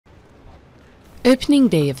Opening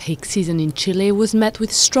day of HAKE season in Chile was met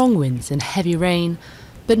with strong winds and heavy rain,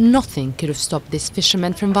 but nothing could have stopped these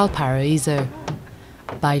fishermen from Valparaiso.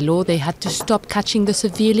 By law, they had to stop catching the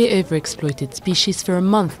severely overexploited species for a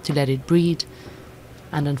month to let it breed.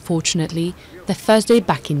 And unfortunately, their first day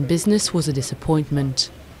back in business was a disappointment.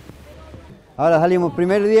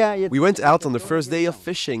 We went out on the first day of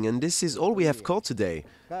fishing, and this is all we have caught today.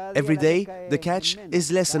 Every day, the catch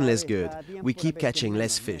is less and less good. We keep catching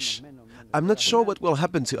less fish. I'm not sure what will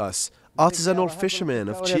happen to us, artisanal fishermen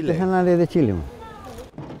of Chile.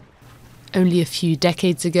 Only a few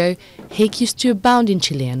decades ago, HAKE used to abound in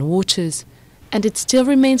Chilean waters, and it still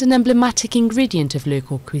remains an emblematic ingredient of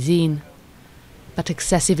local cuisine. But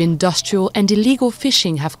excessive industrial and illegal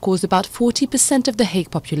fishing have caused about 40% of the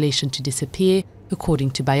HAKE population to disappear,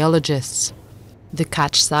 according to biologists. The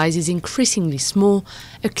catch size is increasingly small,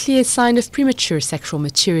 a clear sign of premature sexual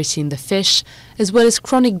maturity in the fish, as well as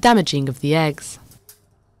chronic damaging of the eggs.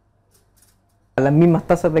 If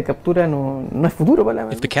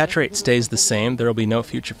the catch rate stays the same, there will be no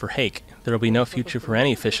future for HAKE. There will be no future for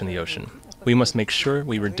any fish in the ocean. We must make sure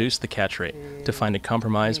we reduce the catch rate to find a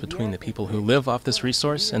compromise between the people who live off this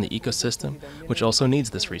resource and the ecosystem, which also needs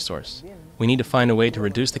this resource. We need to find a way to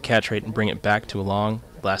reduce the catch rate and bring it back to a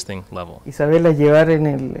long-lasting level.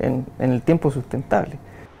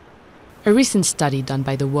 A recent study done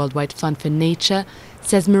by the Worldwide Fund for Nature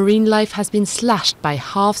says marine life has been slashed by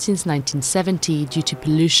half since 1970 due to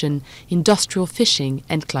pollution, industrial fishing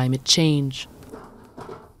and climate change.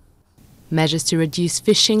 Measures to reduce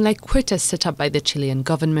fishing, like quotas set up by the Chilean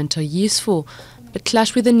government, are useful, but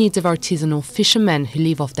clash with the needs of artisanal fishermen who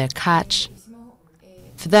live off their catch.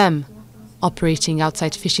 For them, operating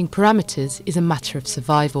outside fishing parameters is a matter of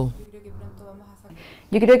survival.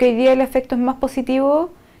 Yo creo que hoy día el efecto es más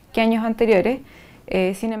positivo que años anteriores.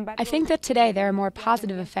 I think that today there are more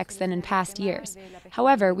positive effects than in past years.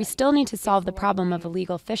 However, we still need to solve the problem of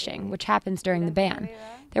illegal fishing, which happens during the ban.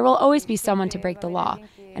 There will always be someone to break the law,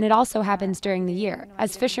 and it also happens during the year,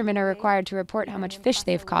 as fishermen are required to report how much fish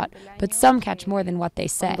they've caught, but some catch more than what they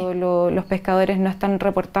say. Los pescadores no están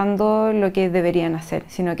reportando lo que deberían hacer,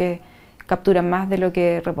 sino que capturan más de lo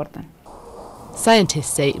que reportan.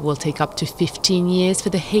 Scientists say it will take up to 15 years for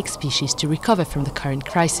the HAKE species to recover from the current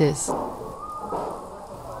crisis.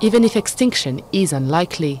 Even if extinction is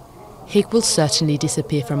unlikely, HAKE will certainly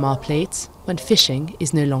disappear from our plates when fishing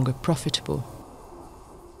is no longer profitable.